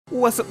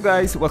What's up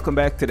guys, welcome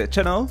back to the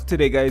channel.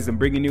 Today guys, I'm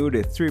bringing you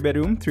the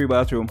 3-bedroom,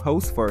 3-bathroom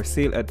house for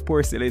sale at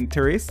Porcelain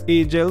Terrace,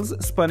 Angels,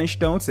 Spanish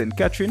Town, St.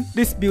 Catherine.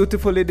 This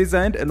beautifully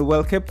designed and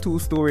well-kept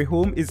 2-story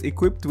home is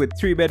equipped with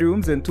 3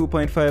 bedrooms and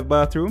 2.5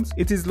 bathrooms.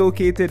 It is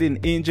located in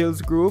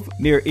Angels Grove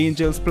near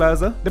Angels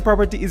Plaza. The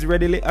property is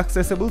readily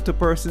accessible to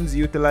persons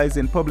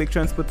utilizing public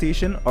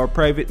transportation or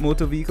private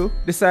motor vehicle.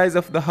 The size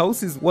of the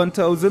house is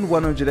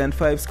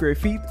 1,105 square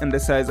feet and the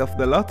size of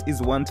the lot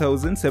is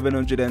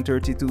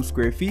 1,732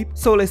 square feet.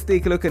 So let's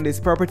take a look at this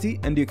property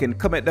and you can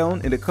comment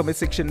down in the comment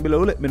section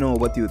below. Let me know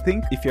what you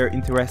think. If you're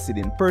interested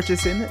in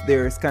purchasing,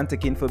 there's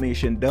contact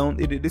information down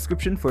in the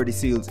description for the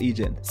sales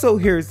agent. So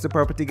here's the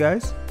property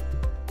guys.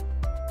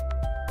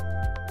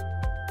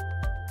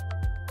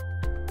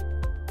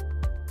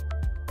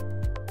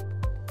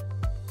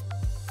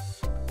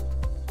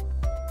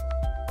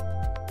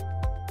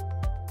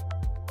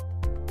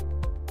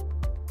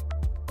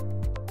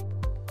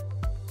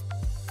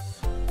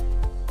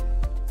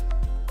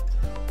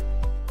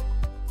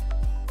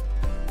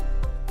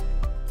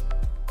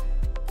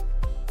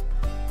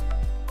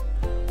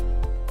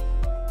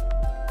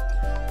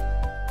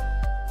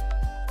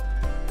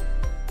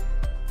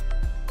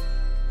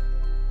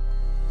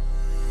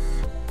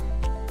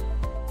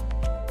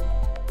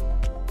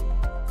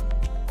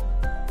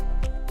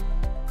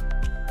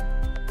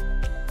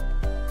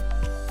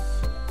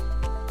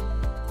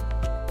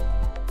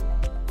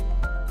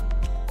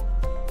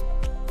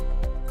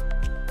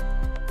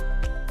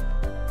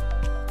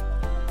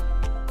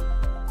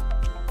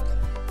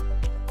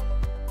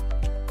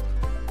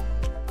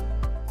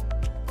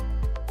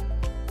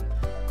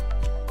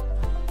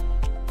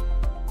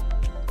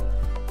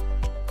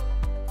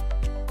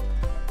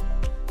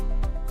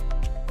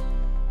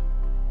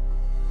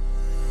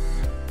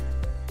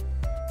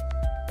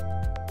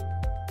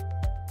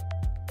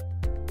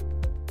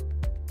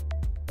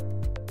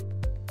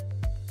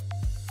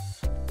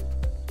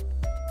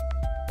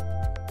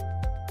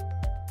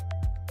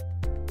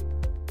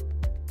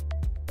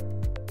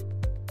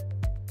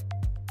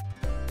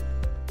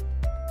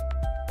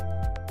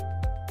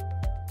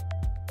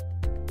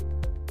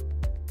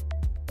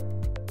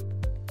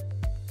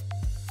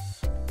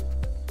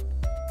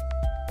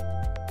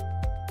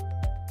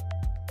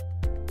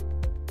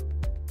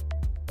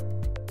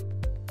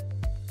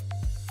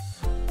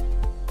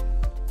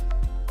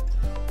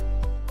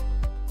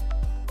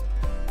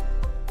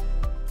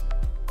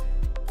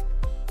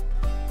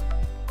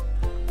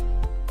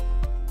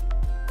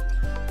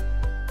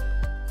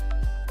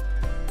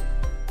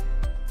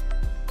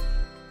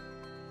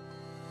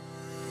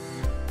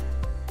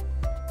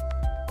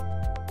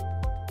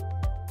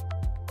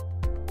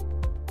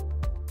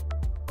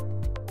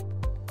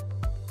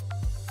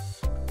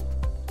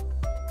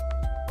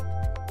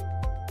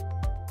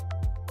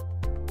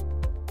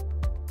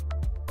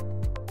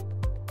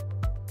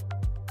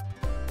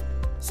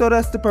 So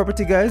that's the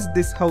property guys.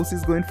 This house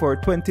is going for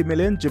 20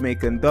 million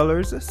Jamaican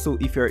dollars. So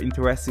if you're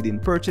interested in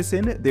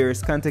purchasing,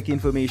 there's contact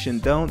information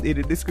down in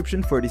the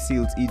description for the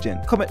sales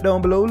agent. Comment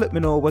down below, let me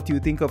know what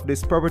you think of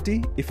this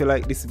property. If you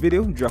like this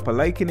video, drop a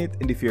like in it,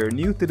 and if you're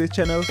new to the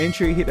channel,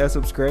 ensure you hit that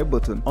subscribe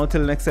button.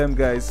 Until next time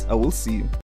guys, I will see you.